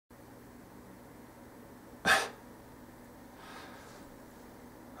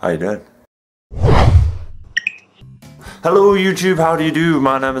How you doing? Hello YouTube, how do you do?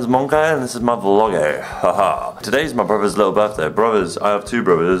 My name is Monkaiy and this is my vlog. Haha. Today's my brother's little birthday. Brothers, I have two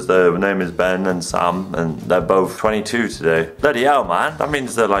brothers. Their name is Ben and Sam and they're both 22 today. Bloody hell, man. That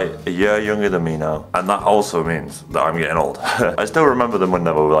means they're like a year younger than me now. And that also means that I'm getting old. I still remember them when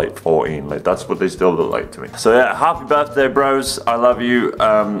they were like 14. Like that's what they still look like to me. So yeah, happy birthday bros. I love you.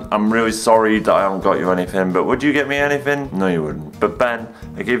 I'm really sorry that I haven't got you anything, but would you get me anything? No you wouldn't. But Ben,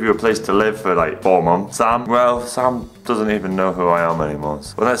 I gave you a place to live for like 4 months. Sam, well, Sam doesn't even know who I am anymore.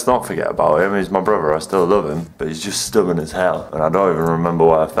 So let's not forget about him. He's my brother, I still love him, but he's just stubborn as hell. And I don't even remember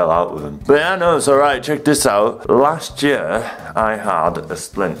why I fell out with him. But yeah, no, it's alright, check this out. Last year, I had a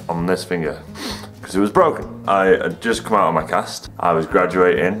splint on this finger because it was broken. I had just come out of my cast. I was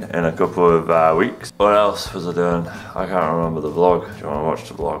graduating in a couple of weeks. What else was I doing? I can't remember the vlog. Do you want to watch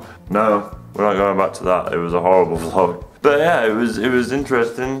the vlog? No, we're not going back to that. It was a horrible vlog. But yeah, it was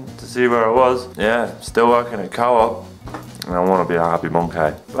interesting to see where I was. Yeah, still working at Co-op. And I want to be a happy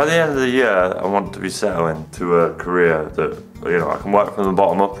Monkaiy. By the end of the year, I want to be settling to a career that, you know, I can work from the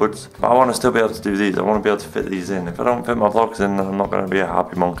bottom upwards. But I want to still be able to do these. I want to be able to fit these in. If I don't fit my vlogs in, then I'm not going to be a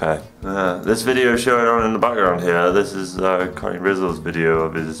happy Monkaiy. This video showing on in the background here, this is Connie Rizzle's video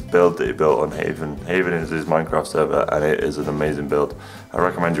of his build that he built on Haven. Haven is his Minecraft server and it is an amazing build. I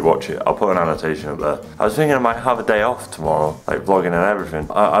recommend you watch it. I'll put an annotation up there. I was thinking I might have a day off tomorrow, like vlogging and everything.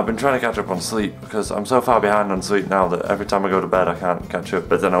 I've been trying to catch up on sleep because I'm so far behind on sleep now that every time I go to bed I can't catch up.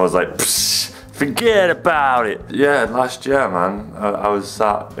 But then I was like, psh, forget about it. Yeah, last year, man, I was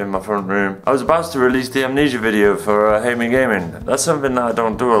sat in my front room. I was about to release the Amnesia video for Haven Gaming. That's something that I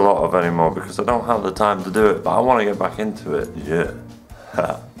don't do a lot of anymore because I don't have the time to do it, but I want to get back into it. Yeah.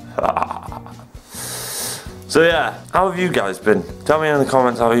 So yeah, how have you guys been? Tell me in the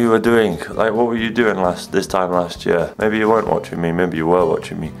comments how you were doing. Like, what were you doing this time last year? Maybe you weren't watching me, maybe you were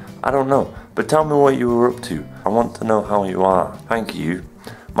watching me. I don't know. But tell me what you were up to. I want to know how you are. Thank you.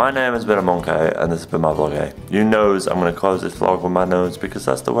 My name has been a Monkaiy, and this has been my vlog. You knows I'm going to close this vlog with my nose because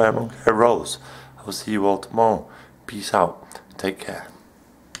that's the way a Monkaiy rolls. I will see you all tomorrow. Peace out. Take care.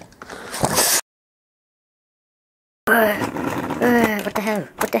 What the hell?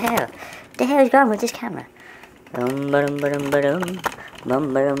 What the hell? What the hell is wrong with this camera? Now you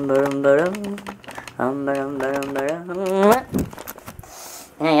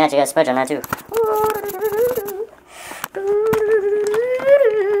actually got a smudge on that too.